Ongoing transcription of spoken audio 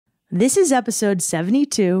This is episode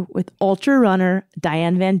 72 with ultra runner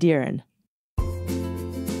Diane Van Deren.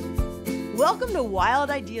 Welcome to Wild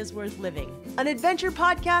Ideas Worth Living, an adventure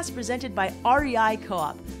podcast presented by REI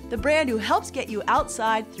Co-op, the brand who helps get you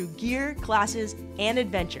outside through gear, classes, and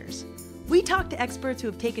adventures. We talk to experts who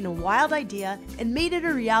have taken a wild idea and made it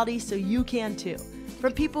a reality so you can too.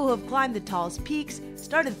 From people who have climbed the tallest peaks,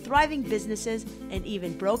 started thriving businesses, and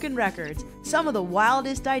even broken records, some of the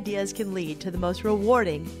wildest ideas can lead to the most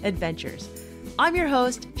rewarding adventures. I'm your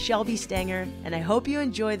host, Shelby Stanger, and I hope you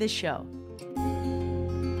enjoy this show.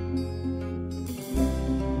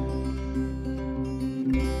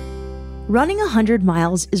 Running 100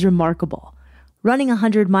 miles is remarkable. Running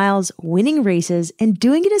 100 miles, winning races, and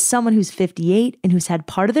doing it as someone who's 58 and who's had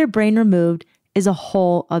part of their brain removed is a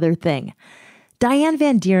whole other thing. Diane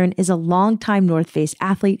Van Deren is a longtime North Face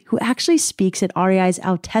athlete who actually speaks at REI's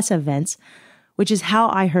Altessa events, which is how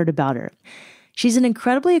I heard about her. She's an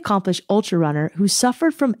incredibly accomplished ultra runner who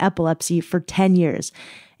suffered from epilepsy for 10 years.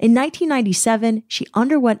 In 1997, she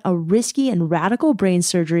underwent a risky and radical brain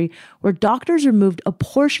surgery where doctors removed a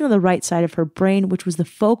portion of the right side of her brain, which was the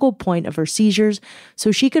focal point of her seizures,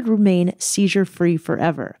 so she could remain seizure-free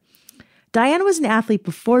forever. Diane was an athlete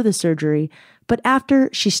before the surgery, but after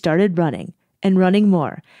she started running. And running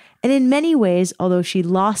more. And in many ways, although she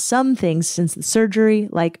lost some things since the surgery,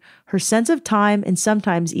 like her sense of time and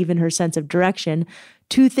sometimes even her sense of direction,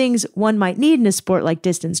 two things one might need in a sport like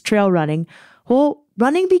distance trail running, well,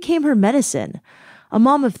 running became her medicine. A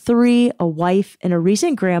mom of 3, a wife, and a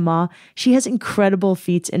recent grandma, she has incredible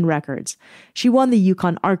feats and records. She won the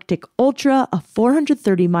Yukon Arctic Ultra, a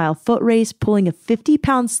 430-mile foot race, pulling a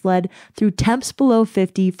 50-pound sled through temps below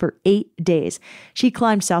 50 for 8 days. She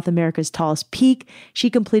climbed South America's tallest peak. She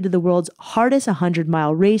completed the world's hardest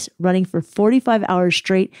 100-mile race, running for 45 hours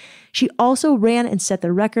straight. She also ran and set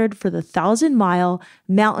the record for the 1,000-mile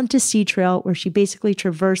mountain to sea trail, where she basically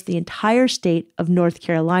traversed the entire state of North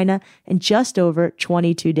Carolina in just over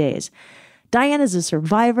 22 days. Diane is a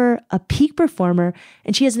survivor, a peak performer,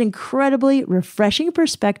 and she has an incredibly refreshing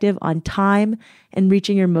perspective on time and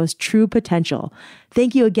reaching your most true potential.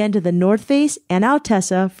 Thank you again to the North Face and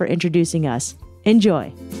Altessa for introducing us. Enjoy.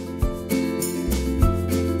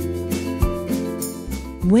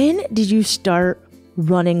 When did you start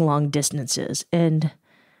running long distances and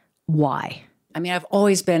why? I mean, I've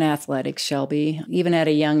always been athletic, Shelby, even at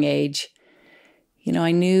a young age. You know,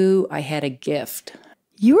 I knew I had a gift.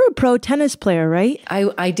 You were a pro tennis player, right?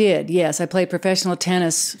 I did, yes. I played professional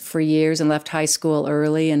tennis for years and left high school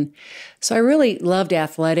early. And so I really loved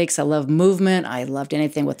athletics. I loved movement. I loved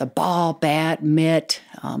anything with a ball, bat, mitt,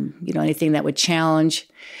 anything that would challenge.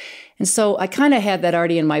 And so I kind of had that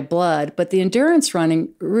already in my blood. But the endurance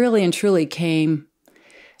running really and truly came.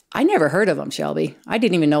 I never heard of them, Shelby. I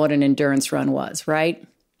didn't even know what an endurance run was, right?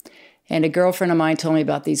 And a girlfriend of mine told me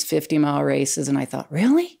about these 50-mile races, and I thought,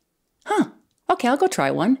 really? Huh, okay, I'll go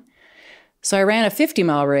try one. So I ran a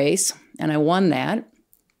 50-mile race, and I won that.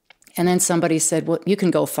 And then somebody said, well, you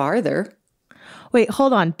can go farther. Wait,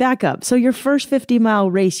 hold on, back up. So your first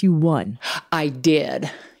 50-mile race you won? I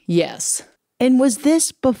did, yes. And was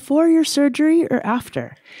this before your surgery or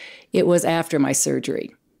after? It was after my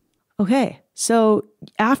surgery. Okay, so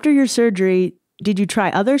after your surgery, did you try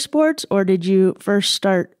other sports or did you first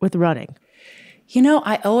start with running? You know,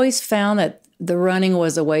 I always found that the running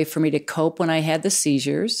was a way for me to cope when I had the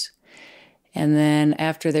seizures. And then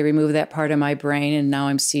after they removed that part of my brain and now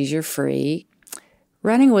I'm seizure-free,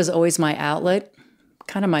 running was always my outlet,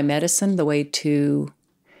 kind of my medicine, the way to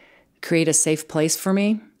create a safe place for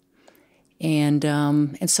me. And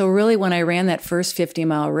so really when I ran that first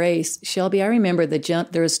 50-mile race, Shelby, I remember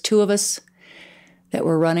there was 2 of us that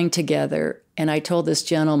were running together. And I told this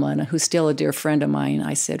gentleman, who's still a dear friend of mine,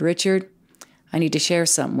 I said, Richard, I need to share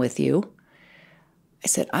something with you. I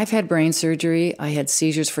said, I've had brain surgery. I had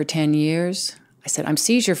seizures for 10 years. I said, I'm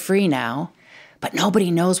seizure-free now, but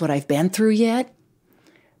nobody knows what I've been through yet.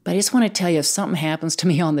 But I just want to tell you, if something happens to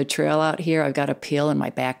me on the trail out here, I've got a pill in my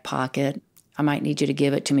back pocket. I might need you to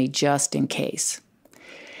give it to me just in case.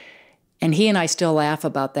 And he and I still laugh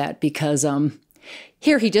about that because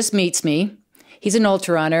here he just meets me. He's an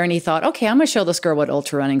ultra runner, and he thought, okay, I'm going to show this girl what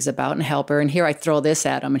ultra running's about and help her. And here I throw this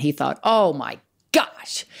at him, and he thought, oh my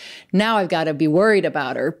gosh, now I've got to be worried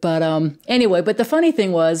about her. But anyway, but the funny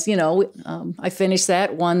thing was, I finished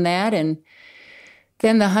that, won that, and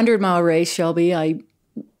then the 100-mile race, Shelby,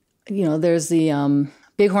 there's the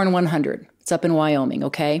Bighorn 100. It's up in Wyoming,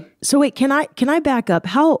 okay? So wait, can I back up?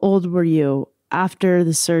 How old were you after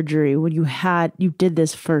the surgery when you did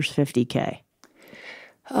this first 50K?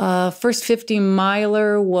 First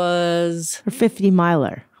 50-miler was... Or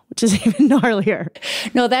 50-miler. which is even gnarlier.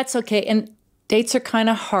 No, that's okay. And dates are kind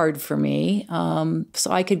of hard for me.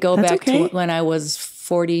 So I could go back to when I was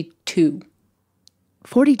 42.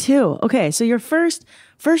 42. Okay. So your first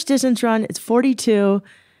distance run, it's 42.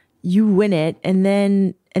 You win it. And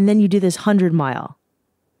then you do this 100-mile.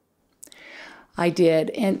 I did.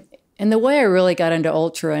 And the way I really got into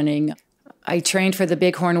ultra running, I trained for the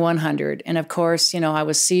Bighorn 100. And of course, I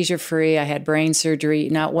was seizure free. I had brain surgery.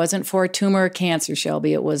 Now, it wasn't for a tumor or cancer,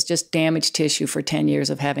 Shelby. It was just damaged tissue for 10 years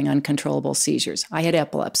of having uncontrollable seizures. I had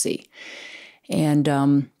epilepsy. And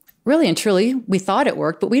really and truly, we thought it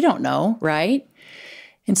worked, but we don't know, right?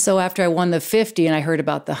 And so after I won the 50 and I heard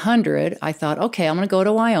about the 100, I thought, okay, I'm going to go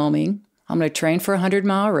to Wyoming. I'm going to train for a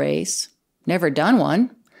 100-mile race. Never done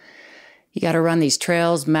one. You got to run these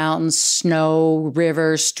trails, mountains, snow,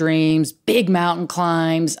 rivers, streams, big mountain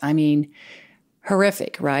climbs. I mean,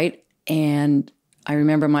 horrific, right? And I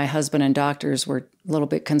remember my husband and doctors were a little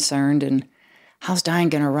bit concerned. And how's Diane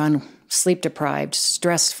going to run sleep deprived,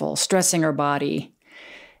 stressful, stressing her body?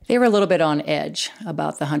 They were a little bit on edge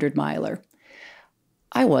about the 100-miler.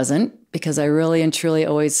 I wasn't, because I really and truly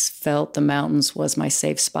always felt the mountains was my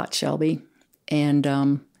safe spot, Shelby. And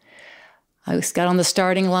I got on the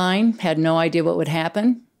starting line, had no idea what would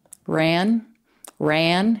happen, ran,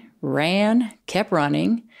 kept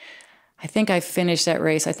running. I think I finished that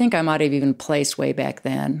race. I think I might have even placed way back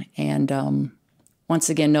then. And once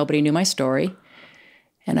again, nobody knew my story.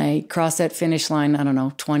 And I crossed that finish line,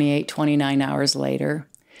 28, 29 hours later.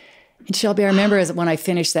 And Shelby, I remember when I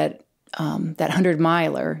finished that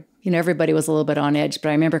 100-miler, everybody was a little bit on edge, but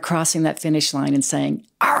I remember crossing that finish line and saying,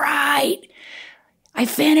 all right, I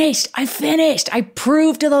finished. I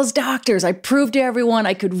proved to those doctors. I proved to everyone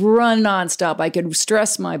I could run nonstop. I could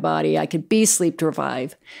stress my body. I could be sleep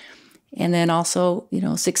deprived. And then also,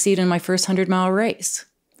 succeed in my first 100-mile race.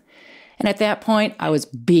 And at that point, I was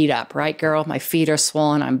beat up, right, girl? My feet are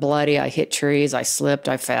swollen. I'm bloody. I hit trees. I slipped.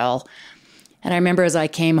 I fell. And I remember as I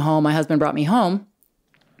came home, my husband brought me home.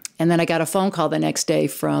 And then I got a phone call the next day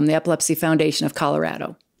from the Epilepsy Foundation of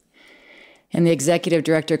Colorado. And the executive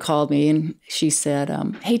director called me and she said,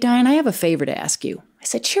 hey, Diane, I have a favor to ask you. I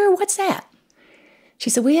said, sure, what's that?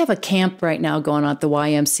 She said, we have a camp right now going on at the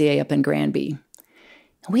YMCA up in Granby.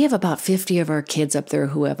 And we have about 50 of our kids up there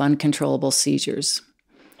who have uncontrollable seizures.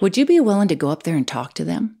 Would you be willing to go up there and talk to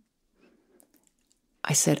them?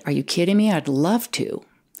 I said, are you kidding me? I'd love to.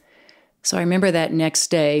 So I remember that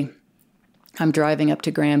next day, I'm driving up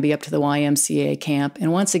to Granby, up to the YMCA camp.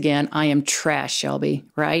 And once again, I am trash, Shelby,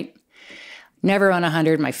 right? Never run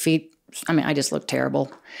 100. My feet, I just looked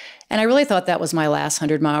terrible. And I really thought that was my last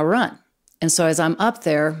 100-mile run. And so as I'm up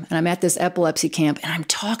there and I'm at this epilepsy camp and I'm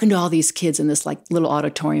talking to all these kids in this little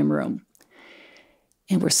auditorium room.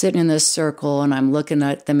 And we're sitting in this circle and I'm looking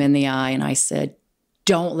at them in the eye and I said,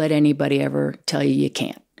 don't let anybody ever tell you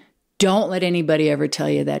can't. Don't let anybody ever tell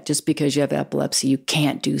you that just because you have epilepsy, you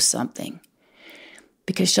can't do something.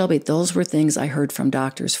 Because Shelby, those were things I heard from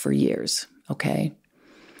doctors for years, okay?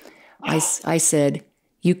 I said,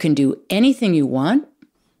 you can do anything you want.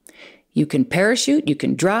 You can parachute, you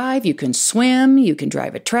can drive, you can swim, you can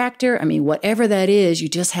drive a tractor. Whatever that is, you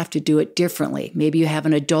just have to do it differently. Maybe you have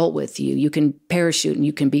an adult with you. You can parachute and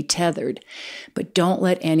you can be tethered. But don't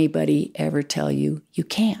let anybody ever tell you you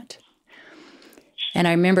can't. And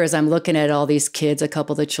I remember as I'm looking at all these kids, a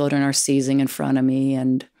couple of the children are seizing in front of me,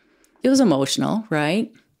 and it was emotional,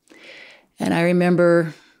 right? And I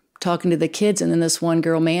remember talking to the kids, and then this one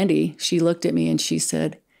girl, Mandy, she looked at me and she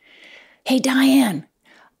said, hey, Diane,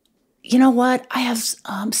 you know what? I have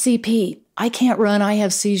CP. I can't run. I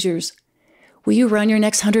have seizures. Will you run your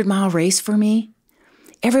next 100-mile race for me?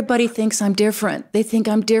 Everybody thinks I'm different. They think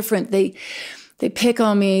I'm different. They pick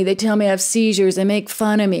on me. They tell me I have seizures. They make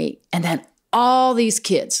fun of me. And then all these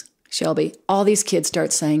kids, Shelby, all these kids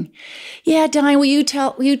start saying, yeah, Diane, will you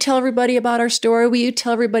tell everybody about our story? Will you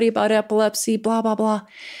tell everybody about epilepsy? Blah, blah, blah.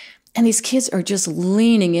 And these kids are just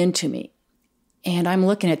leaning into me. And I'm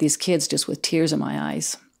looking at these kids just with tears in my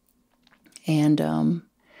eyes. And I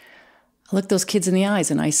looked those kids in the eyes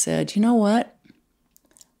and I said, you know what?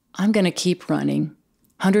 I'm going to keep running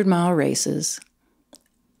 100-mile races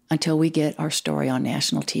until we get our story on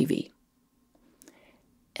national TV.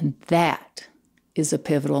 And that is a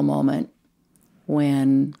pivotal moment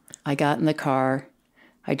when I got in the car,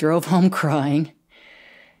 I drove home crying,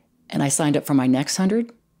 and I signed up for my next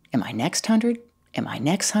 100, and my next 100, and my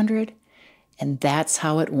next 100, and that's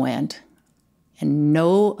how it went. And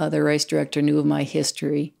no other race director knew of my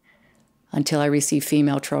history until I received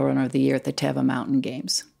Female Trail Runner of the Year at the Teva Mountain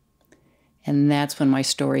Games. And that's when my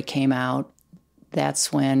story came out.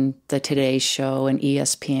 That's when the Today Show and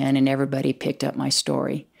ESPN and everybody picked up my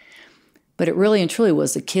story. But it really and truly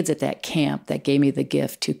was the kids at that camp that gave me the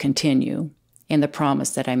gift to continue and the promise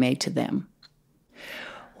that I made to them.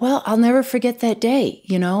 Well, I'll never forget that day,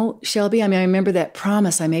 Shelby. I remember that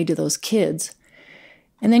promise I made to those kids.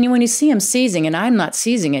 And then when you see them seizing, and I'm not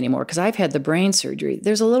seizing anymore because I've had the brain surgery,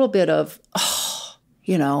 there's a little bit of,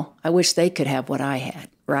 I wish they could have what I had,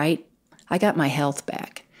 right? I got my health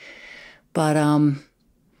back. But,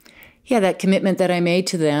 that commitment that I made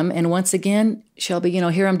to them. And once again, Shelby,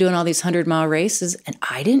 here I'm doing all these 100-mile races, and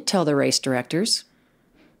I didn't tell the race directors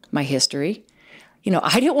my history.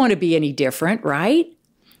 I didn't want to be any different, right?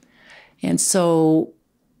 And so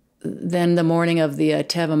then the morning of the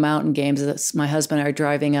Teva Mountain Games, my husband and I were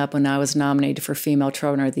driving up when I was nominated for Female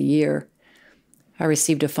Trail Runner of the Year. I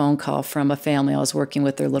received a phone call from a family I was working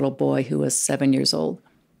with, their little boy who was 7 years old,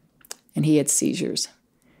 and he had seizures.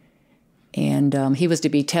 And he was to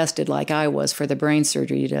be tested like I was for the brain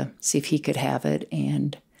surgery to see if he could have it.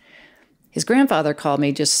 And his grandfather called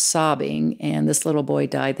me just sobbing, and this little boy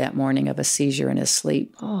died that morning of a seizure in his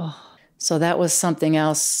sleep. Oh. So that was something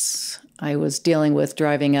else I was dealing with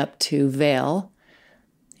driving up to Vail.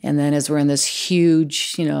 And then as we're in this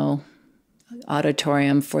huge,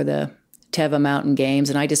 auditorium for the Teva Mountain Games,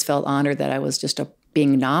 and I just felt honored that I was just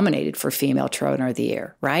being nominated for Female Trail Runner of the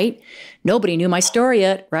Year, right? Nobody knew my story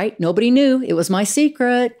yet, right? Nobody knew. It was my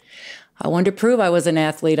secret. I wanted to prove I was an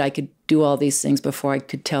athlete. I could do all these things before I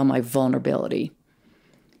could tell my vulnerability.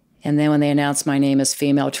 And then when they announced my name as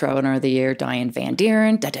Female Trail Runner of the Year, Diane Van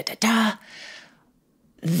Deren,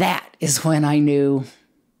 that is when I knew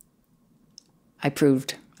I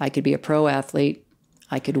proved I could be a pro athlete,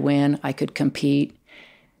 I could win, I could compete,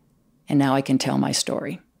 and now I can tell my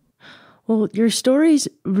story. Well, your story's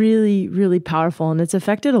really, really powerful, and it's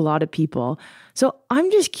affected a lot of people. So I'm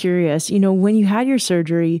just curious, when you had your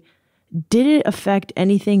surgery, did it affect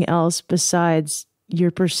anything else besides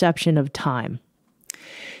your perception of time?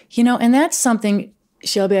 And that's something,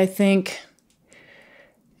 Shelby, I think,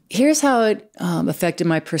 here's how it affected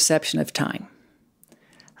my perception of time.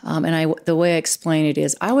 The way I explain it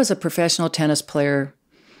is I was a professional tennis player,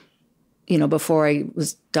 before I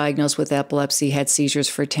was diagnosed with epilepsy, had seizures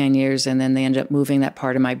for 10 years, and then they ended up moving that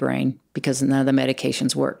part of my brain because none of the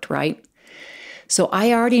medications worked, right? So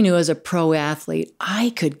I already knew as a pro athlete,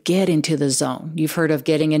 I could get into the zone. You've heard of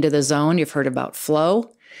getting into the zone. You've heard about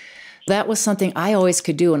flow. That was something I always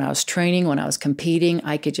could do when I was training, when I was competing.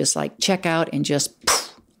 I could just check out and just,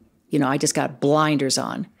 I just got blinders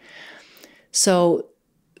on. So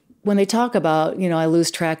when they talk about, I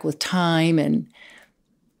lose track with time, and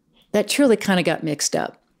that truly kind of got mixed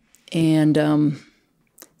up. And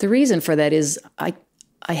the reason for that is I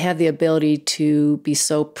have the ability to be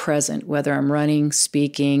so present, whether I'm running,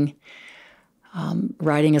 speaking,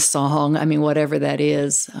 writing a song, whatever that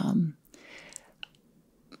is.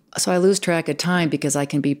 So I lose track of time because I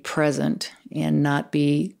can be present and not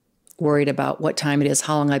be worried about what time it is,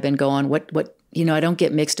 how long I've been going, I don't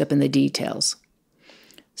get mixed up in the details.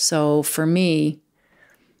 So for me,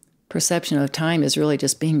 perception of time is really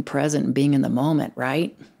just being present and being in the moment,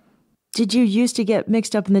 right? Did you used to get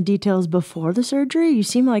mixed up in the details before the surgery? You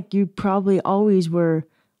seem like you probably always were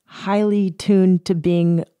highly tuned to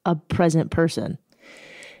being a present person.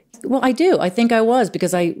 Well, I do. I think I was,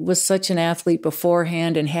 because I was such an athlete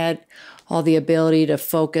beforehand and had all the ability to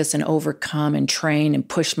focus and overcome and train and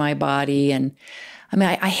push my body. And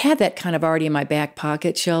I had that kind of already in my back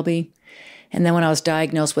pocket, Shelby. And then when I was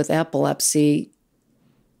diagnosed with epilepsy,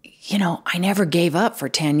 I never gave up for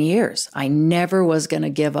 10 years. I never was going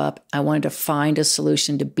to give up. I wanted to find a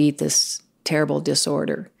solution to beat this terrible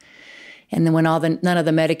disorder. And then when none of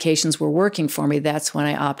the medications were working for me, that's when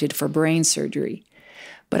I opted for brain surgery.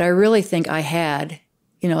 But I really think I had,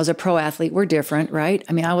 as a pro athlete, we're different, right?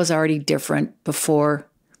 I was already different before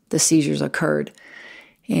the seizures occurred.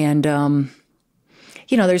 And,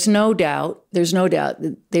 there's no doubt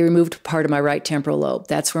that they removed part of my right temporal lobe.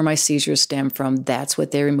 That's where my seizures stem from. That's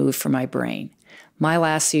what they removed from my brain. My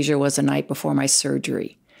last seizure was the night before my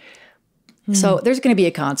surgery. So there's going to be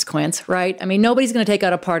a consequence, right? Nobody's going to take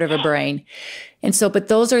out a part of a brain. And so, but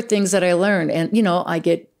those are things that I learned. And, I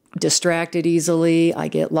get distracted easily. I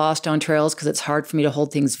get lost on trails because it's hard for me to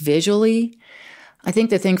hold things visually. I think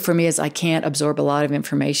the thing for me is I can't absorb a lot of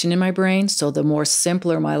information in my brain. So the more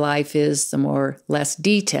simpler my life is, the more less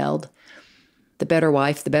detailed, the better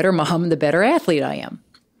wife, the better mom, the better athlete I am.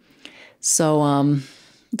 So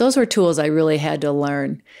those were tools I really had to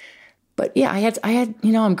learn. But yeah, I had,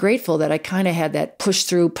 I'm grateful that I kind of had that push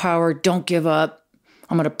through power, don't give up.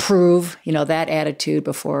 I'm going to prove, that attitude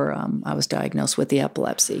before I was diagnosed with the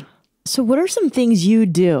epilepsy. So what are some things you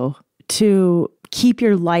do to keep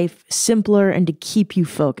your life simpler and to keep you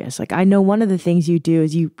focused? Like, I know one of the things you do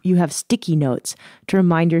is you have sticky notes to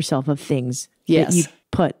remind yourself of things that you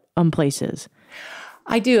put on places.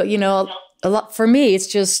 I do. A lot for me, it's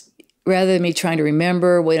just rather than me trying to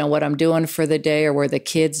remember, what I'm doing for the day or where the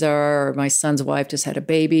kids are, or my son's wife just had a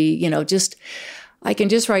baby, I can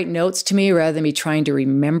just write notes to me rather than me trying to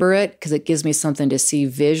remember it, because it gives me something to see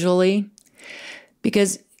visually.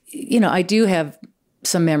 Because, I do have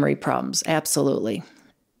some memory problems, absolutely.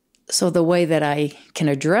 So the way that I can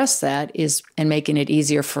address that is, and making it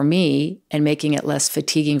easier for me and making it less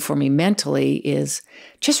fatiguing for me mentally, is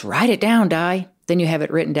just write it down, Di. Then you have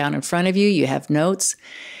it written down in front of you. You have notes.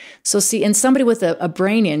 So see, in somebody with a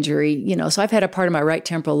brain injury, so I've had a part of my right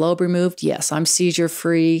temporal lobe removed. Yes, I'm seizure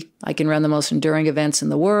free. I can run the most enduring events in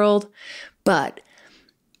the world. But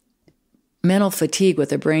mental fatigue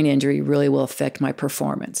with a brain injury really will affect my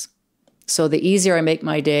performance. So the easier I make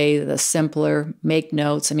my day, the simpler, make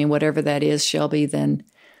notes. Whatever that is, Shelby, then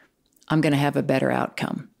I'm going to have a better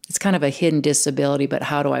outcome. It's kind of a hidden disability, but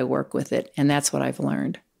how do I work with it? And that's what I've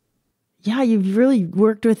learned. Yeah, you've really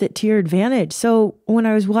worked with it to your advantage. So when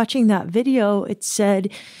I was watching that video, it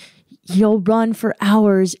said you'll run for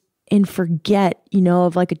hours and forget,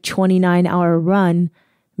 of like a 29-hour run,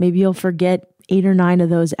 maybe you'll forget 8 or 9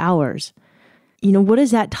 of those hours. What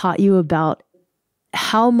has that taught you about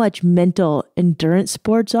how much mental endurance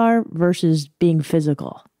sports are versus being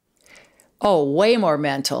physical? Oh, way more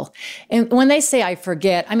mental. And when they say I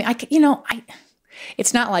forget,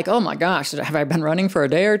 it's not like, oh my gosh, have I been running for a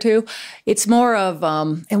day or two? It's more of,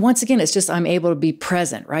 and once again, it's just I'm able to be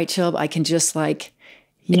present, right, Shelb? I can just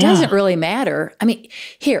it doesn't really matter.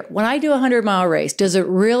 Here, when I do a 100-mile race, does it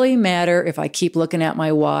really matter if I keep looking at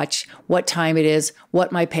my watch, what time it is,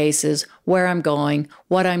 what my pace is, where I'm going,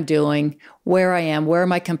 what I'm doing, where I am, where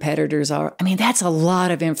my competitors are? That's a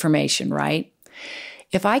lot of information, right?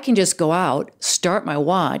 If I can just go out, start my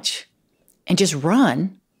watch, and just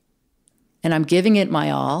run, and I'm giving it my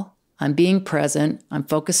all, I'm being present, I'm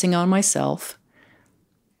focusing on myself,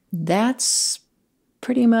 that's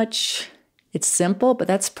pretty much, it's simple, but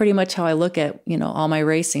that's pretty much how I look at, all my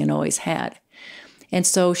racing and always had. And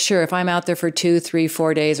so, sure, if I'm out there for 2, 3,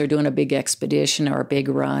 4 days or doing a big expedition or a big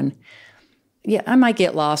run, yeah, I might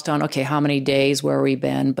get lost on, okay, how many days, where we've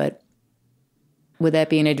been, but would that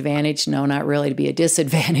be an advantage? No, not really, to be a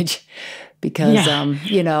disadvantage. Because,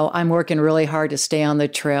 I'm working really hard to stay on the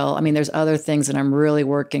trail. There's other things that I'm really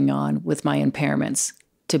working on with my impairments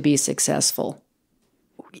to be successful.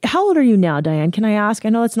 How old are you now, Diane? Can I ask? I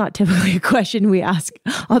know that's not typically a question we ask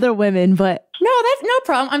other women, but... No, that's no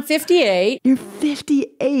problem. I'm 58. You're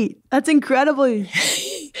 58. That's incredible.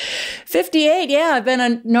 58, yeah. I've been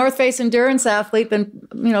a North Face endurance athlete, been,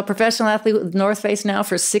 professional athlete with North Face now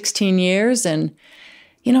for 16 years. And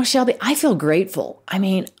Shelby, I feel grateful. I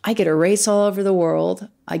get to race all over the world.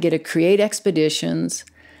 I get to create expeditions.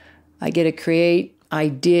 I get to create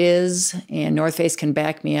ideas, and North Face can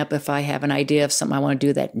back me up if I have an idea of something I want to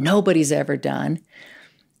do that nobody's ever done.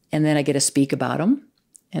 And then I get to speak about them.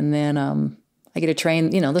 And then I get to train,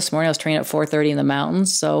 this morning I was training at 4:30 in the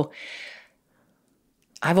mountains. So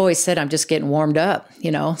I've always said I'm just getting warmed up,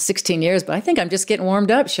 16 years, but I think I'm just getting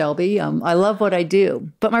warmed up, Shelby. I love what I do.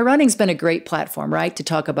 But my running's been a great platform, right, to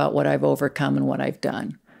talk about what I've overcome and what I've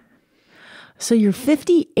done. So you're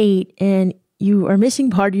 58 and you are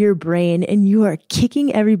missing part of your brain and you are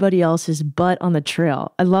kicking everybody else's butt on the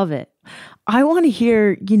trail. I love it. I want to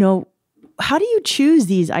hear, how do you choose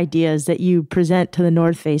these ideas that you present to the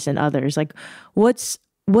North Face and others? Like what's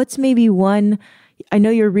maybe one, I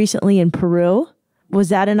know you're recently in Peru. Was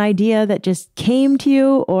that an idea that just came to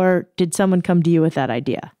you, or did someone come to you with that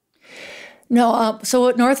idea? No. So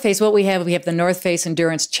at North Face, what we have the North Face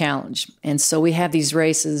Endurance Challenge. And so we have these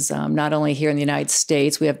races not only here in the United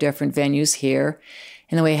States, we have different venues here.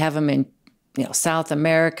 And then we have them in South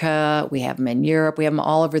America, we have them in Europe, we have them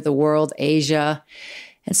all over the world, Asia.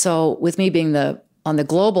 And so with me being on the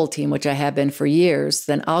global team, which I have been for years,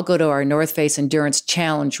 then I'll go to our North Face Endurance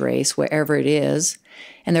Challenge race, wherever it is.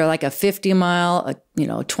 And they're like a 50-mile, a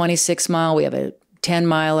 26-mile, we have a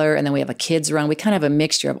 10-miler, and then we have a kids run. We kind of have a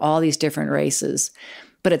mixture of all these different races.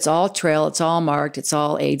 But it's all trail, it's all marked, it's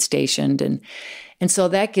all aid stationed. And so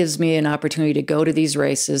that gives me an opportunity to go to these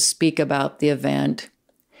races, speak about the event,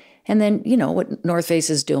 and then, what North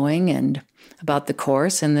Face is doing and about the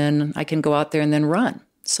course. And then I can go out there and then run.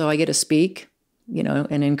 So I get to speak,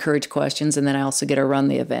 and encourage questions. And then I also get to run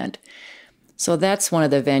the event. So that's one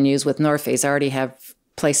of the venues with North Face. I already have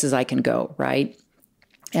places I can go, right?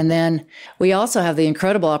 And then we also have the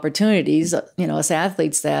incredible opportunities, as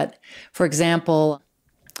athletes that, for example,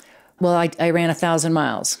 Well, I ran 1,000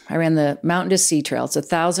 miles. I ran the Mountain to Sea Trail. It's a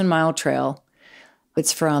 1,000-mile trail.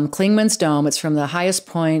 It's from Clingman's Dome. It's from the highest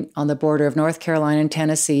point on the border of North Carolina and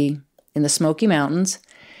Tennessee in the Smoky Mountains.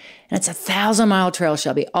 And it's a 1,000-mile trail,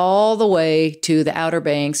 Shelby, all the way to the Outer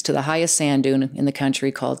Banks, to the highest sand dune in the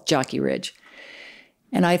country called Jockey Ridge.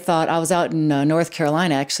 And I thought, I was out in North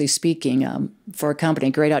Carolina actually speaking for a company,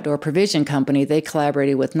 Great Outdoor Provision Company. They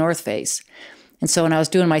collaborated with North Face. And so when I was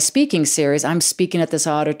doing my speaking series, I'm speaking at this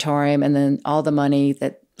auditorium, and then all the money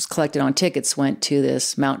that was collected on tickets went to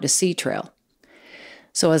this Mountain to Sea Trail.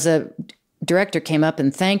 So as a director came up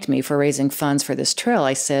and thanked me for raising funds for this trail,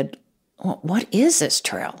 I said, well, what is this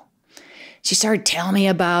trail? She started telling me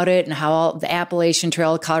about it and how all the Appalachian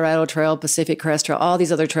Trail, Colorado Trail, Pacific Crest Trail, all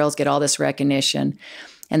these other trails get all this recognition,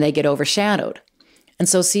 and they get overshadowed. And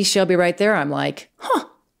so see, Shelby, right there, I'm like,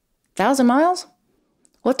 1,000 miles?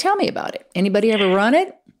 Well, tell me about it. Anybody ever run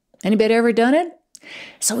it? Anybody ever done it?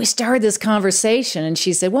 So we started this conversation, and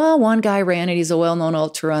she said, well, one guy ran it. He's a well-known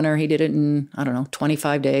ultra runner. He did it in,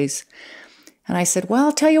 25 days. And I said, well,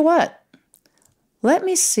 I'll tell you what. Let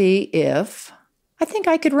me see if I think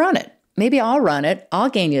I could run it. Maybe I'll run it.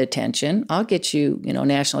 I'll gain you attention. I'll get you,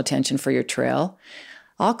 national attention for your trail.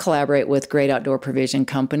 I'll collaborate with Great Outdoor Provision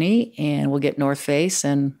Company, and we'll get North Face,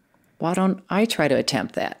 and why don't I try to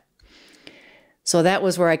attempt that? So that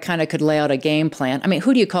was where I kind of could lay out a game plan. I mean,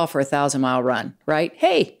 who do you call for a 1,000-mile run, right?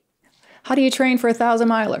 Hey, how do you train for a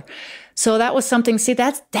 1,000-miler? So that was something, see,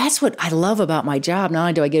 that's what I love about my job. Not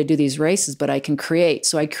only do I get to do these races, but I can create.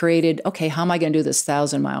 So I created, okay, how am I going to do this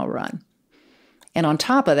 1,000-mile run? And on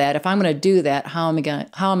top of that, if I'm going to do that, how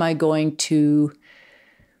am I going to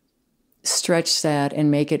stretch that and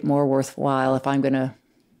make it more worthwhile if I'm going to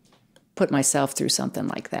put myself through something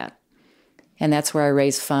like that? And that's where I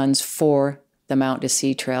raised funds for the Mountain to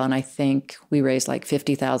Sea Trail, and I think we raised like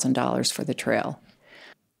 $50,000 for the trail.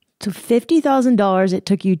 So $50,000, it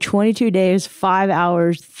took you 22 days, 5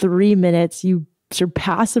 hours, 3 minutes. You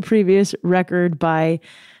surpassed the previous record by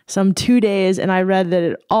some 2 days, and I read that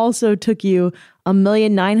it also took you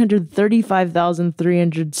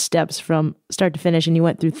 1,935,300 steps from start to finish, and you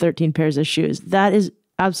went through 13 pairs of shoes. That is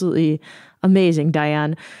absolutely amazing,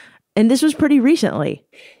 Diane. And this was pretty recently.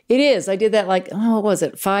 It is. I did that what was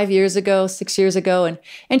it, 5 years ago, 6 years ago.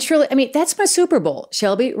 And truly, I mean, that's my Super Bowl,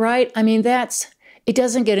 Shelby, right? I mean, it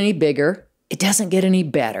doesn't get any bigger. It doesn't get any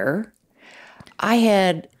better. I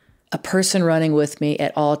had a person running with me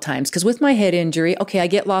at all times. Because with my head injury, okay, I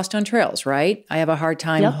get lost on trails, right? I have a hard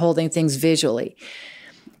time holding things visually.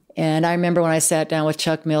 And I remember when I sat down with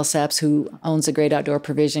Chuck Millsaps, who owns a Great Outdoor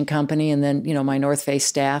Provision Company, and then, my North Face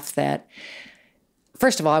staff, that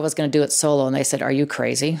first of all, I was going to do it solo, and they said, are you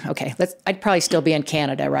crazy? Okay, I'd probably still be in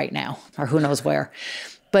Canada right now, or who knows where.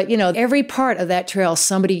 But, every part of that trail,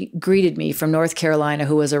 somebody greeted me from North Carolina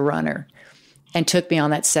who was a runner and took me on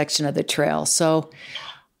that section of the trail. So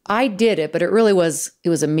I did it, but it was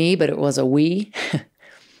a me, but it was a we.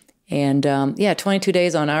 And 22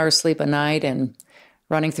 days on hours sleep a night, and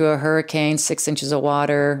running through a hurricane, 6 inches of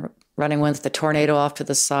water, running with the tornado off to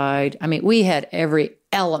the side. I mean, we had every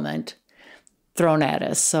element thrown at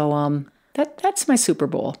us. So that's my Super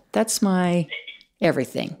Bowl. That's my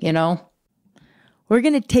everything, We're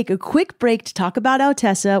going to take a quick break to talk about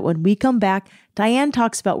Altessa. When we come back, Diane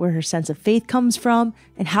talks about where her sense of faith comes from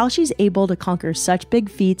and how she's able to conquer such big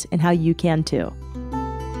feats, and how you can too.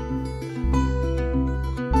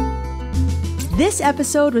 This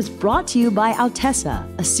episode was brought to you by Altessa,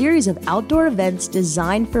 a series of outdoor events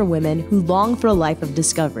designed for women who long for a life of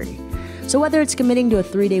discovery. So whether it's committing to a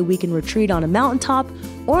 3-day weekend retreat on a mountaintop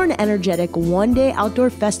or an energetic one-day outdoor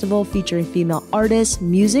festival featuring female artists,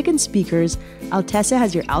 music, and speakers, Altessa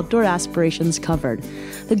has your outdoor aspirations covered.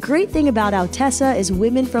 The great thing about Altessa is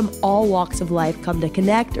women from all walks of life come to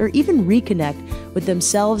connect or even reconnect with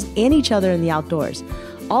themselves and each other in the outdoors.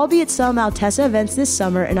 I'll be at some Altessa events this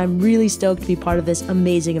summer, and I'm really stoked to be part of this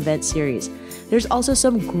amazing event series. There's also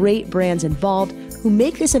some great brands involved who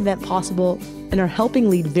make this event possible and are helping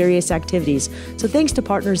lead various activities. So thanks to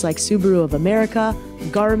partners like Subaru of America,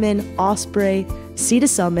 Garmin, Osprey, Sea to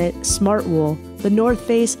Summit, Smartwool, The North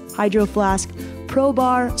Face, Hydro Flask, Pro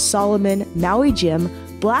Bar, Solomon, Maui Gym,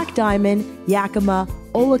 Black Diamond, Yakima,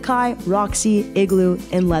 Olokai, Roxy, Igloo,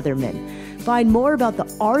 and Leatherman. Find more about the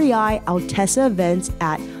REI Altessa events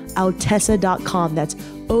at Altessa.com. That's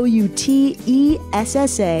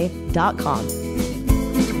OUTESSA.com.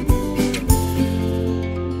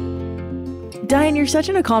 Diane, you're such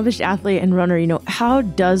an accomplished athlete and runner. How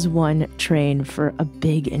does one train for a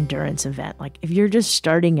big endurance event? Like, if you're just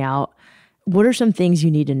starting out, what are some things you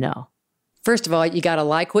need to know? First of all, you got to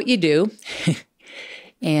like what you do.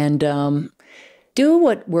 And do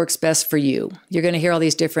what works best for you. You're going to hear all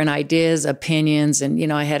these different ideas, opinions. And,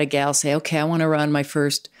 I had a gal say, okay, I want to run my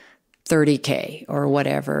first 30K or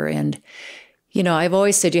whatever. And, I've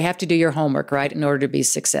always said you have to do your homework, right, in order to be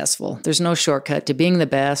successful. There's no shortcut to being the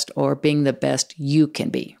best or being the best you can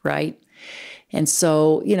be, right? And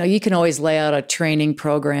so, you can always lay out a training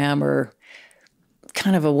program or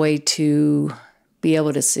kind of a way to be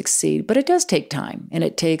able to succeed. But it does take time and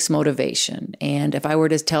it takes motivation. And if I were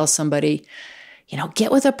to tell somebody,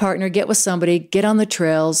 get with a partner, get with somebody, get on the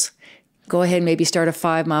trails, go ahead and maybe start a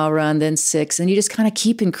 5-mile run, then 6, and you just kind of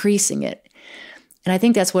keep increasing it. And I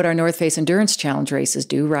think that's what our North Face Endurance Challenge races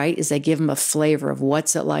do, right? Is they give them a flavor of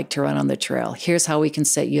what's it like to run on the trail. Here's how we can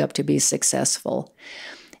set you up to be successful.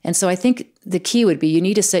 And so I think the key would be you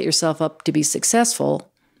need to set yourself up to be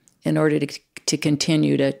successful in order to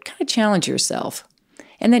continue to kind of challenge yourself.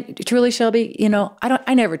 And then truly, Shelby,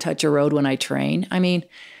 I never touch a road when I train. I mean,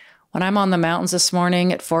 when I'm on the mountains this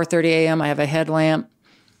morning at 4:30 a.m., I have a headlamp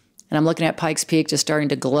and I'm looking at Pikes Peak just starting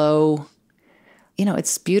to glow.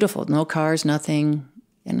 It's beautiful. No cars, nothing.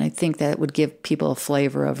 And I think that would give people a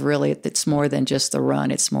flavor of really it's more than just the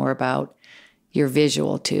run. It's more about your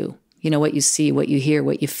visual too. What you see, what you hear,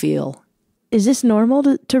 what you feel. Is this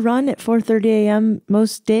normal to run at 4:30 a.m.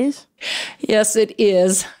 most days? Yes, it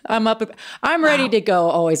is. I'm ready to go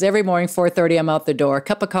always. Every morning, 4:30, I'm out the door, a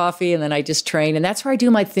cup of coffee, and then I just train. And that's where I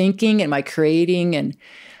do my thinking and my creating. And,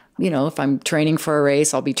 if I'm training for a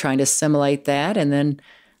race, I'll be trying to simulate that. And then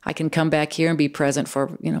I can come back here and be present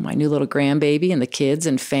for, my new little grandbaby and the kids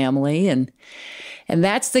and family. And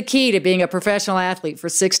that's the key to being a professional athlete for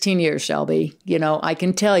 16 years, Shelby. I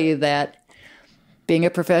can tell you that being a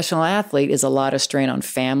professional athlete is a lot of strain on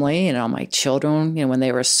family and on my children, when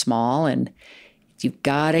they were small. And you've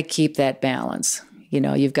got to keep that balance.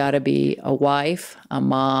 You've got to be a wife, a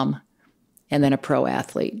mom, and then a pro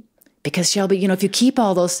athlete. Because, Shelby, if you keep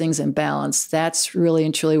all those things in balance, that's really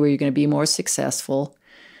and truly where you're going to be more successful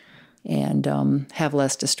and have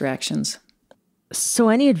less distractions. So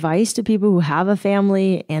any advice to people who have a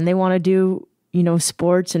family and they want to do,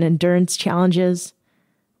 sports and endurance challenges,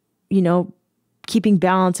 keeping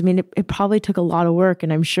balance? I mean, it probably took a lot of work,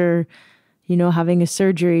 and I'm sure, having a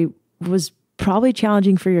surgery was probably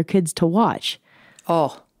challenging for your kids to watch.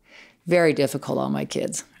 Oh, very difficult on my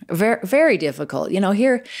kids. Very, very difficult.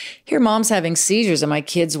 Here mom's having seizures, and my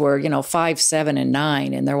kids were, 5, 7, and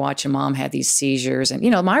 9, and they're watching mom have these seizures. And,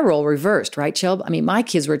 my role reversed, right, Shelb? I mean, my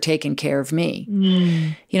kids were taking care of me.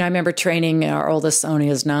 I remember training our oldest son, he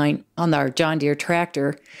was 9, on our John Deere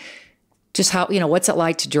tractor. Just how, what's it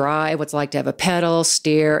like to drive, what's it like to have a pedal,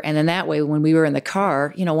 steer. And then that way, when we were in the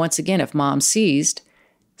car, once again, if mom seized,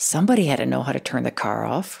 somebody had to know how to turn the car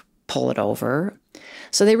off, pull it over.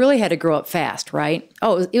 So they really had to grow up fast, right?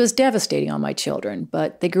 Oh, it was devastating on my children,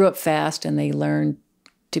 but they grew up fast and they learned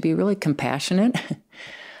to be really compassionate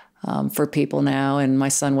for people now. And my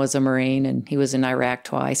son was a Marine and he was in Iraq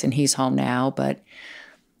twice and he's home now. But,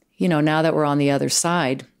 now that we're on the other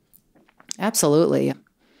side, absolutely.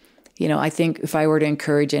 I think if I were to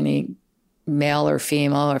encourage any male or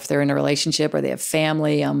female, or if they're in a relationship or they have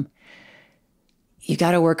family, you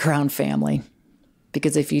got to work around family,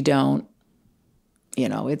 because if you don't,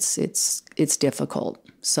 it's difficult.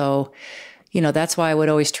 So, that's why I would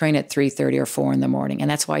always train at 3:30 or 4 in the morning. And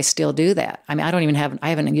that's why I still do that. I mean, I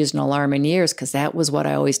haven't used an alarm in years, because that was what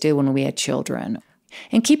I always did when we had children.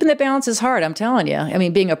 And keeping the balance is hard, I'm telling you. I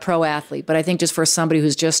mean, being a pro athlete, but I think just for somebody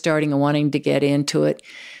who's just starting and wanting to get into it,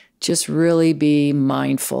 just really be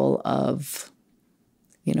mindful of,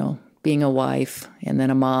 being a wife and then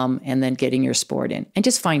a mom and then getting your sport in, and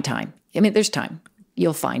just find time. I mean, there's time.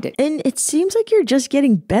 You'll find it. And it seems like you're just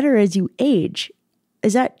getting better as you age.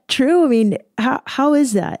 Is that true? I mean, how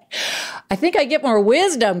is that? I think I get more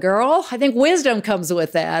wisdom, girl. I think wisdom comes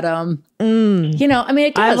with that. I mean,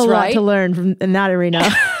 it does, I have a right? lot to learn in that arena.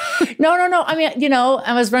 No. I mean,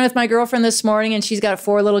 I was running with my girlfriend this morning, and she's got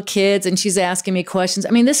 4 little kids, and she's asking me questions. I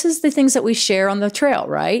mean, this is the things that we share on the trail,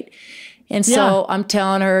 right? And so I'm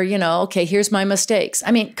telling her, okay, here's my mistakes.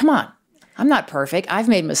 I mean, come on. I'm not perfect. I've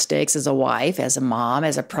made mistakes as a wife, as a mom,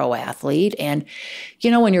 as a pro athlete. And,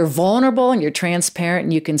 when you're vulnerable and you're transparent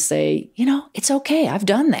and you can say, it's okay. I've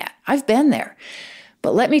done that. I've been there.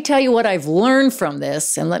 But let me tell you what I've learned from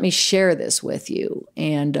this, and let me share this with you.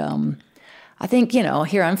 And I think,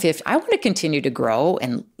 here I'm 50. I want to continue to grow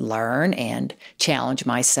and learn and challenge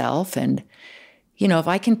myself. And, if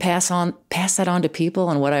I can pass that on to people,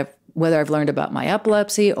 and whether I've learned about my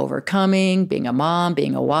epilepsy, overcoming, being a mom,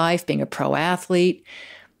 being a wife, being a pro athlete.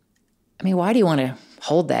 I mean, why do you want to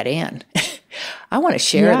hold that in? I want to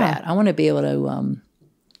share that. I want to be able to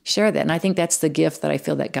share that. And I think that's the gift that I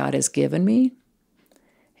feel that God has given me.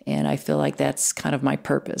 And I feel like that's kind of my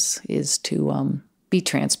purpose, is to be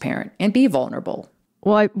transparent and be vulnerable.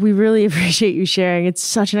 Well, we really appreciate you sharing. It's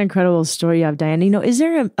such an incredible story you have, Diane. Is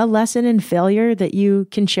there a lesson in failure that you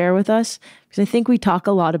can share with us? Because I think we talk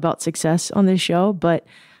a lot about success on this show, but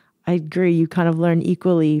I agree, you kind of learn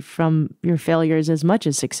equally from your failures as much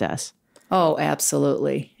as success. Oh,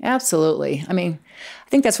 absolutely. Absolutely. I mean, I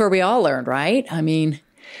think that's where we all learn, right? I mean,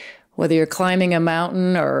 whether you're climbing a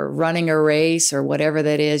mountain or running a race or whatever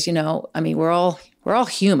that is, I mean, we're all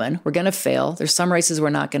human. We're going to fail. There's some races we're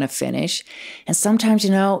not going to finish. And sometimes,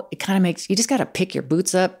 it kind of makes, you just got to pick your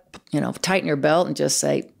boots up, tighten your belt and just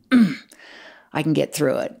say, I can get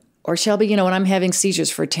through it. Or Shelby, when I'm having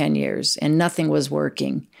seizures for 10 years and nothing was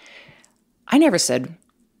working, I never said,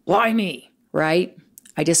 why me, right?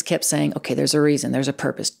 I just kept saying, okay, there's a reason, there's a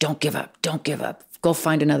purpose. Don't give up. Don't give up. Go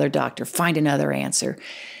find another doctor, find another answer.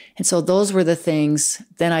 And so those were the things.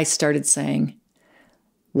 Then I started saying,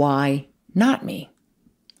 why not me,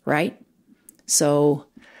 right? So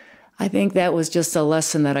I think that was just a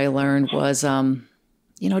lesson that I learned was,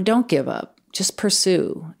 don't give up, just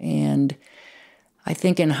pursue. And I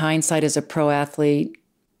think in hindsight as a pro athlete,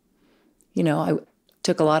 I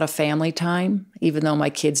took a lot of family time, even though my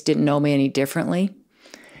kids didn't know me any differently.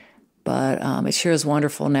 But it sure is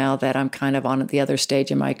wonderful now that I'm kind of on the other stage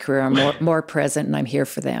in my career. I'm more present and I'm here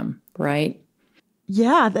for them, right?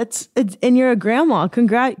 Yeah, and you're a grandma.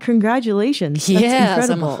 Congratulations. That's yes,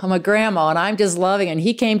 incredible. I'm a grandma and I'm just loving it. And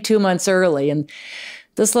he came 2 months early. And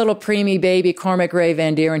this little preemie baby, Cormac Ray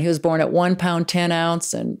Van Deren, he was born at 1 pound, 10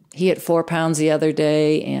 ounce, and he hit 4 pounds the other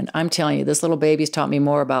day. And I'm telling you, this little baby's taught me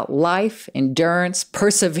more about life, endurance,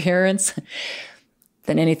 perseverance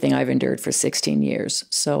than anything I've endured for 16 years.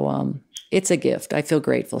 So it's a gift. I feel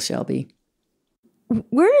grateful, Shelby.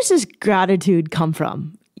 Where does this gratitude come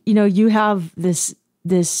from? You have this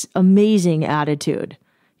amazing attitude.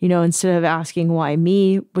 Instead of asking why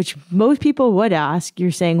me, which most people would ask, you're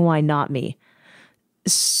saying why not me.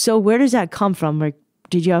 So where does that come from? Like,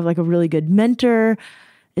 did you have like a really good mentor?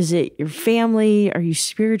 Is it your family? Are you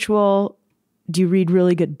spiritual? Do you read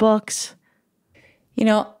really good books?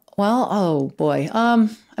 Well, oh boy. I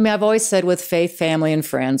mean, I've always said with faith, family, and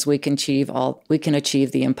friends, we can achieve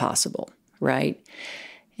the impossible, right?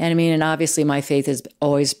 And I mean, and obviously my faith has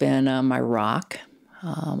always been my rock.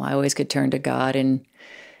 I always could turn to God and,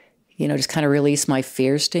 just kind of release my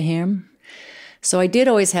fears to him. So I did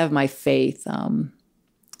always have my faith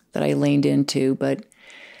that I leaned into. But,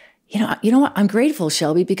 you know what? I'm grateful,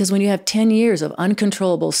 Shelby, because when you have 10 years of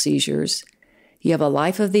uncontrollable seizures, you have a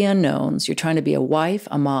life of the unknowns. You're trying to be a wife,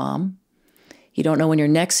 a mom. You don't know when your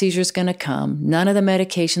next seizure is going to come. None of the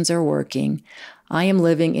medications are working. I am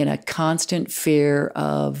living in a constant fear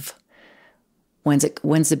of when's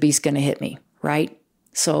the beast going to hit me, right?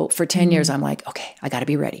 So for 10 years, I'm like, okay, I got to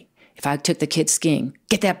be ready. If I took the kids skiing,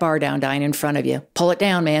 get that bar down, Diane, in front of you. Pull it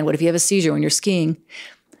down, man. What if you have a seizure when you're skiing?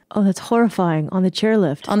 Oh, that's horrifying. On the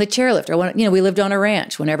chairlift. On the chairlift. Or we lived on a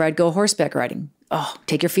ranch. Whenever I'd go horseback riding,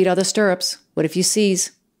 take your feet out of the stirrups. What if you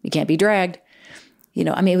seize? You can't be dragged.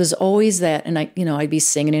 It was always that. And I'd be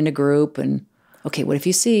singing in a group and, okay, what if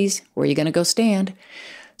you seize? Where are you going to go stand?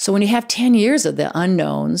 So when you have 10 years of the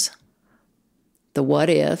unknowns, the what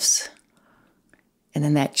ifs, and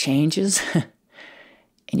then that changes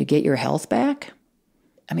and you get your health back,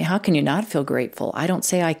 I mean, how can you not feel grateful? I don't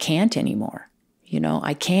say I can't anymore.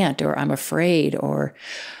 I can't, or I'm afraid, or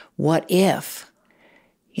what if?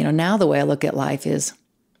 Now the way I look at life is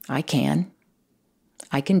I can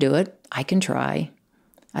do it. I can try.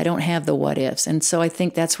 I don't have the what ifs. And so I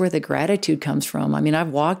think that's where the gratitude comes from. I mean, I've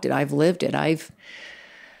walked it. I've lived it. I've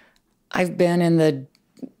been in the,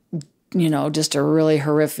 just a really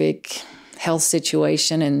horrific health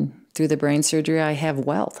situation. And through the brain surgery, I have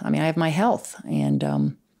wealth. I mean, I have my health.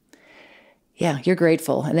 And yeah, you're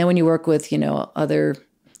grateful. And then when you work with, other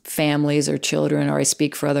families or children, or I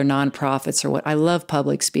speak for other nonprofits or I love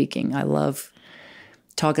public speaking. I love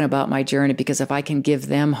talking about my journey, because if I can give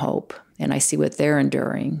them hope and I see what they're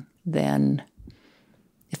enduring, then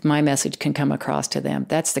if my message can come across to them,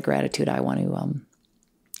 that's the gratitude I want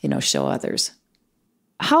to, show others.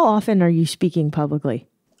 How often are you speaking publicly?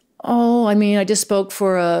 Oh, I mean, I just spoke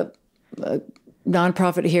for a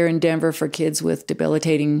nonprofit here in Denver for kids with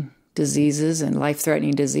debilitating diseases and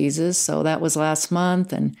life-threatening diseases. So that was last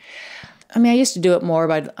month. And I mean, I used to do it more,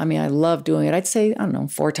 but I love doing it. I'd say,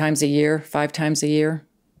 4 times a year, 5 times a year.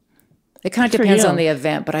 It kind of depends on the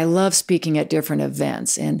event, but I love speaking at different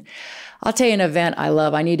events. And I'll tell you an event I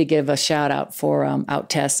love. I need to give a shout out for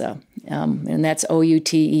Outtessa, and that's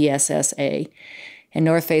Outessa. In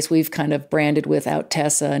North Face, we've kind of branded with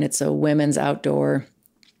Outtessa, and it's a women's outdoor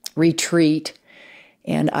retreat.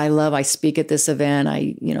 And I speak at this event.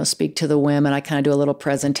 I, speak to the women. I kind of do a little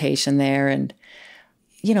presentation there. And,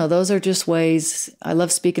 those are just ways. I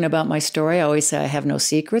love speaking about my story. I always say I have no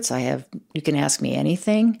secrets. You can ask me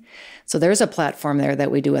anything. So there's a platform there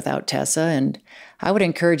that we do without Tessa. And I would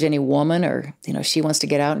encourage any woman or, she wants to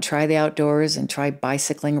get out and try the outdoors and try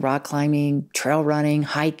bicycling, rock climbing, trail running,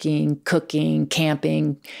 hiking, cooking,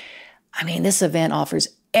 camping. I mean, this event offers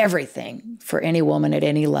everything for any woman at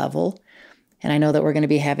any level. And I know that we're going to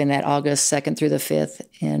be having that August 2nd through the 5th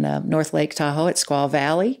in North Lake Tahoe at Squaw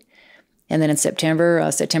Valley. And then in September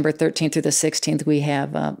 13th through the 16th, we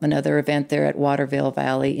have another event there at Waterville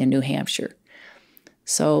Valley in New Hampshire.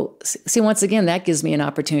 So, see, once again, that gives me an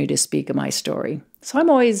opportunity to speak of my story. So I'm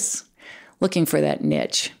always looking for that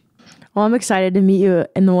niche. Well, I'm excited to meet you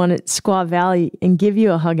in the one at Squaw Valley and give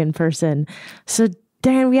you a hug in person. So,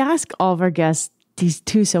 Diane, we ask all of our guests these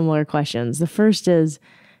two similar questions. The first is,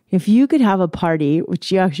 if you could have a party,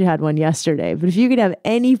 which you actually had one yesterday, but if you could have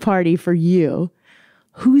any party for you,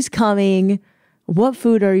 who's coming? What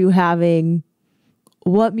food are you having?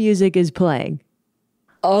 What music is playing?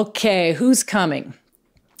 Okay, who's coming?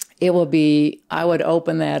 It will be, I would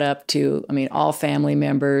open that up to, all family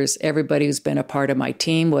members, everybody who's been a part of my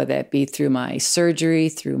team, whether that be through my surgery,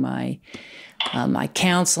 through my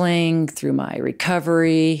counseling, through my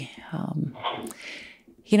recovery.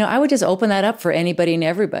 I would just open that up for anybody and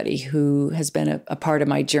everybody who has been a part of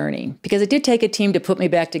my journey, because it did take a team to put me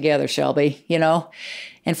back together, Shelby,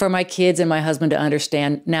 and for my kids and my husband to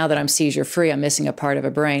understand now that I'm seizure free, I'm missing a part of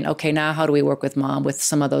a brain. Okay, now how do we work with mom with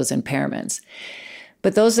some of those impairments?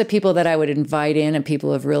 But those are the people that I would invite in, and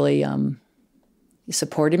people have really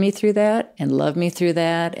supported me through that and loved me through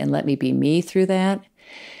that and let me be me through that.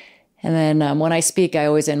 And then when I speak, I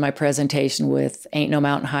always end my presentation with "Ain't no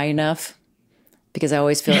mountain high enough," because I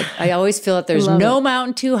always feel that there's no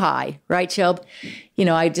mountain too high, right, Shelb?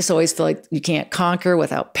 I just always feel like you can't conquer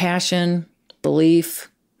without passion, belief,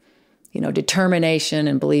 determination,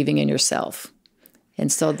 and believing in yourself.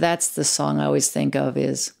 And so that's the song I always think of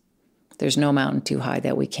is, there's no mountain too high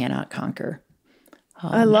that we cannot conquer.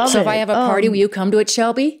 I love it. So if I have a party, will you come to it,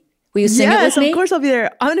 Shelby? Will you sing it with me? Yes, of course I'll be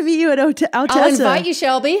there. I'm going to meet you at Outessa. I'll invite you,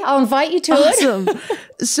 Shelby. I'll invite you to it. Awesome.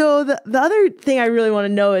 So the other thing I really want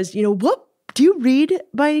to know is, what do you read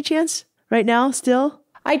by any chance right now still?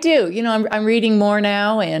 I do. I'm reading more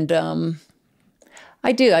now, and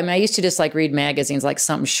I do. I used to just read magazines,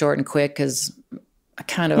 something short and quick, because I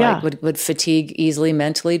kind of would fatigue easily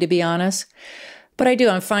mentally, to be honest. But I do.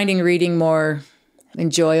 I'm finding reading more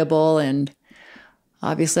enjoyable, and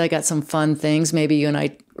obviously I got some fun things. Maybe you and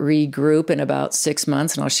I regroup in about 6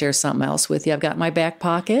 months and I'll share something else with you. I've got in my back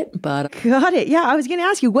pocket, but... Got it. Yeah, I was going to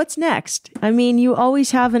ask you, what's next? You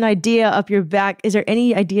always have an idea up your back. Is there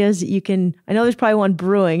any ideas that you can... I know there's probably one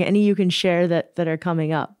brewing. Any you can share that are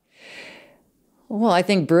coming up? Well, I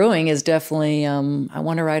think brewing is definitely... I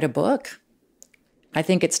want to write a book. I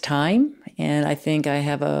think it's time. And I think I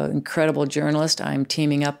have an incredible journalist I'm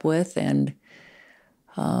teaming up with, and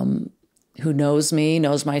who knows me,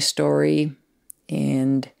 knows my story.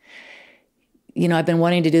 And, I've been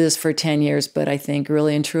wanting to do this for 10 years, but I think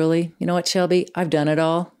really and truly, you know what, Shelby? I've done it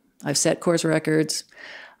all. I've set course records.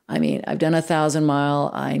 I've done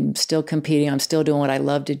 1,000-mile. I'm still competing. I'm still doing what I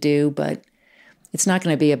love to do, but it's not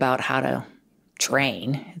going to be about how to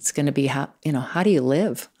train. It's going to be how do you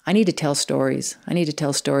live? I need to tell stories. I need to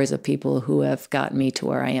tell stories of people who have gotten me to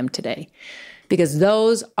where I am today, because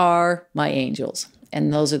those are my angels,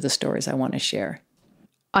 and those are the stories I want to share.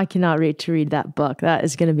 I cannot wait to read that book. That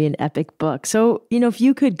is going to be an epic book. So, if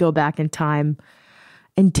you could go back in time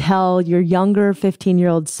and tell your younger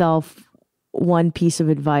 15-year-old self one piece of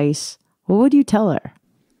advice, what would you tell her?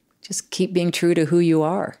 Just keep being true to who you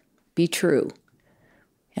are. Be true.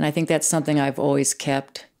 And I think that's something I've always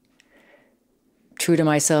kept true to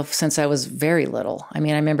myself since I was very little. I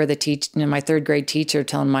remember my third grade teacher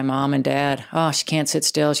telling my mom and dad, "Oh, she can't sit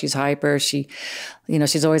still. She's hyper. She's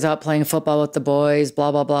always out playing football with the boys,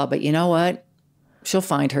 blah, blah, blah. But you know what? She'll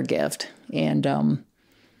find her gift." And,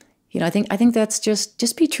 I think that's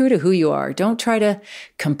just be true to who you are. Don't try to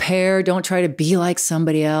compare. Don't try to be like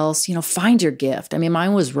somebody else. Find your gift.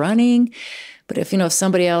 Mine was running. But if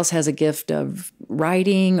somebody else has a gift of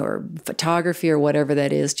writing or photography or whatever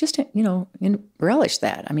that is, just, relish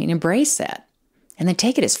that. Embrace that. And then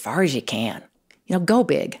take it as far as you can. Go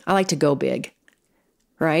big. I like to go big.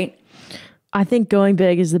 Right? I think going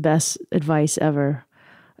big is the best advice ever.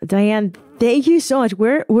 Diane, thank you so much.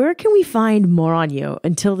 Where can we find more on you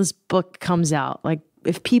until this book comes out?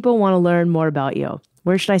 If people want to learn more about you,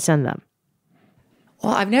 where should I send them?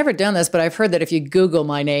 Well, I've never done this, but I've heard that if you Google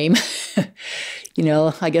my name,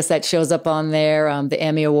 I guess that shows up on there. The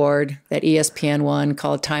Emmy Award, that ESPN one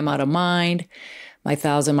called Time Out of Mind. My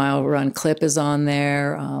 1,000-mile run clip is on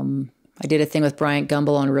there. I did a thing with Bryant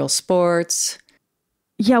Gumbel on Real Sports.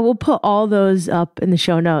 Yeah, we'll put all those up in the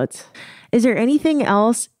show notes. Is there anything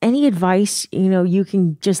else, any advice, you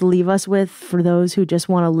can just leave us with for those who just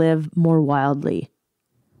want to live more wildly?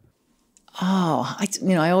 Oh,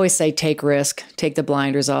 I always say take risk, take the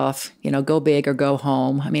blinders off, go big or go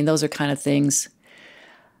home. I mean, those are kind of things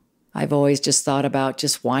I've always just thought about,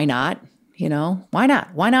 just why not? Why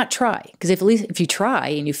not? Why not try? Because if you try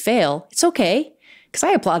and you fail, it's okay. Because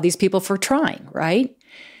I applaud these people for trying, right?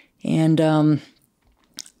 And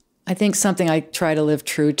I think something I try to live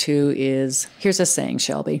true to is, here's a saying,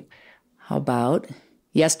 Shelby. How about,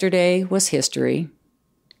 yesterday was history,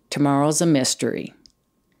 tomorrow's a mystery.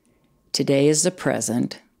 Today is the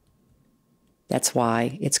present. That's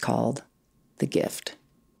why it's called the gift.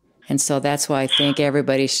 And so that's why I think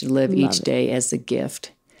everybody should live each day as a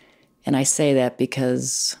gift. And I say that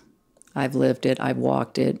because I've lived it, I've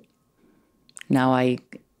walked it. Now I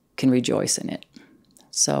can rejoice in it.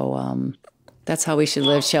 So that's how we should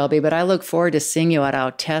live, Shelby. But I look forward to seeing you at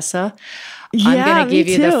Altessa. Yeah, I'm going to give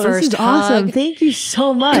you the first this is hug. Awesome. Thank you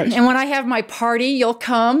so much. And when I have my party, you'll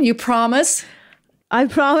come. You promise? I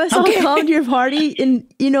promise I'll come to your party. And,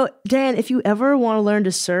 Dan, if you ever want to learn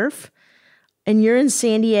to surf and you're in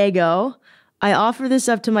San Diego, I offer this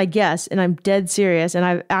up to my guests, and I'm dead serious. And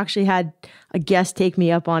I've actually had a guest take me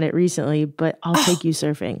up on it recently, but I'll take you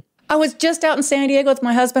surfing. I was just out in San Diego with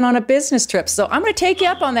my husband on a business trip, so I'm going to take you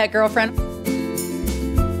up on that, girlfriend.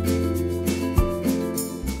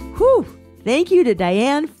 Whew. Thank you to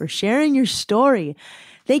Diane for sharing your story.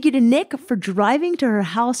 Thank you to Nick for driving to her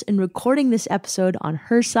house and recording this episode on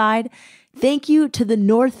her side. Thank you to the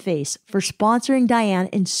North Face for sponsoring Diane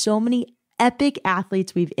and so many epic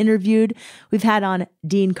athletes we've interviewed. We've had on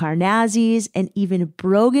Dean Karnazes and even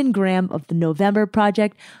Brogan Graham of the November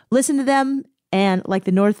Project. Listen to them, and like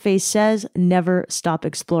the North Face says, never stop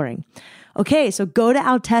exploring. Okay, so go to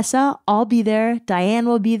Altessa. I'll be there. Diane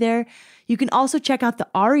will be there. You can also check out the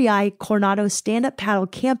REI Coronado Stand-Up Paddle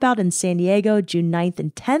Campout in San Diego, June 9th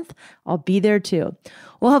and 10th. I'll be there too.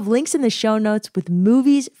 We'll have links in the show notes with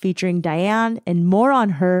movies featuring Diane and more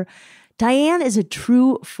on her. Diane is a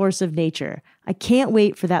true force of nature. I can't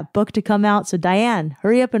wait for that book to come out. So Diane,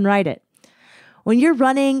 hurry up and write it. When you're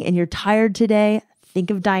running and you're tired today, think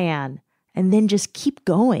of Diane and then just keep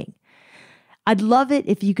going. I'd love it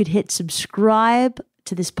if you could hit subscribe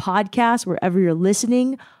to this podcast wherever you're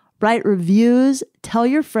listening, write reviews, tell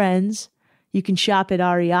your friends. You can shop at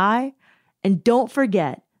REI. And don't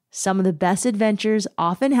forget, some of the best adventures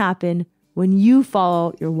often happen when you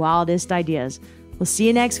follow your wildest ideas. We'll see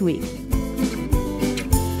you next week.